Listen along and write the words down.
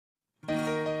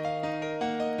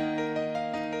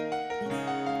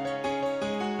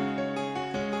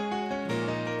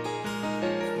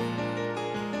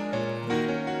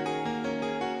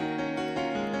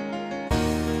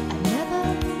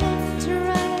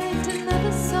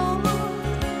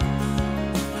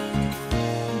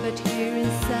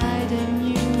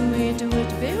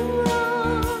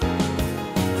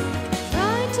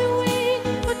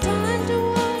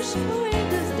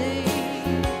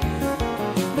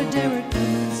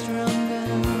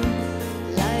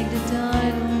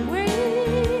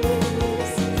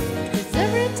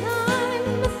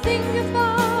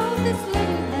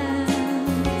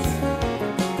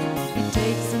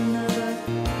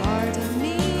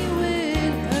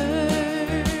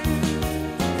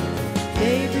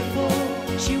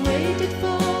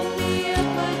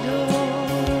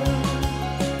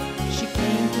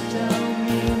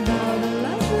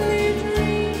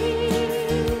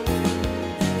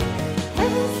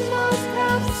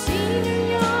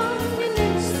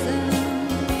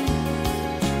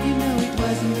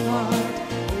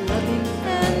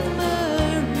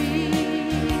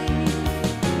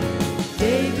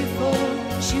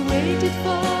waited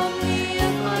for me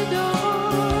at my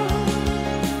door.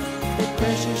 The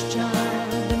precious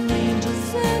child an angel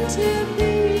sent to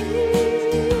be.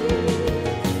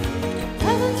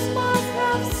 Heaven's must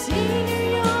have seen her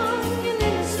young and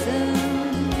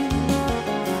innocent,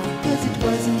 'cause it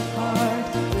wasn't hard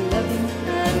loving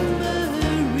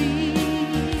Anne-Marie.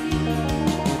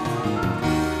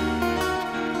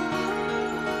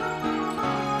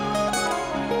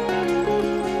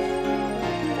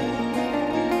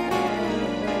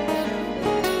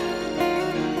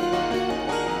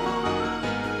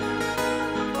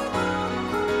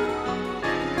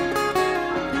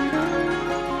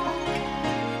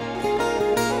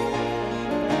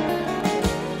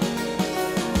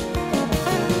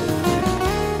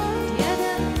 The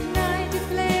other night he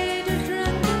played a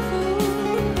drunken fool.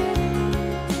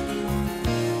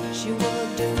 She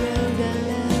walked the road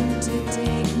alone to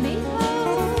take me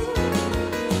home.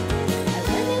 I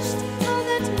vanished on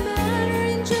that manor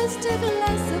in just a glance.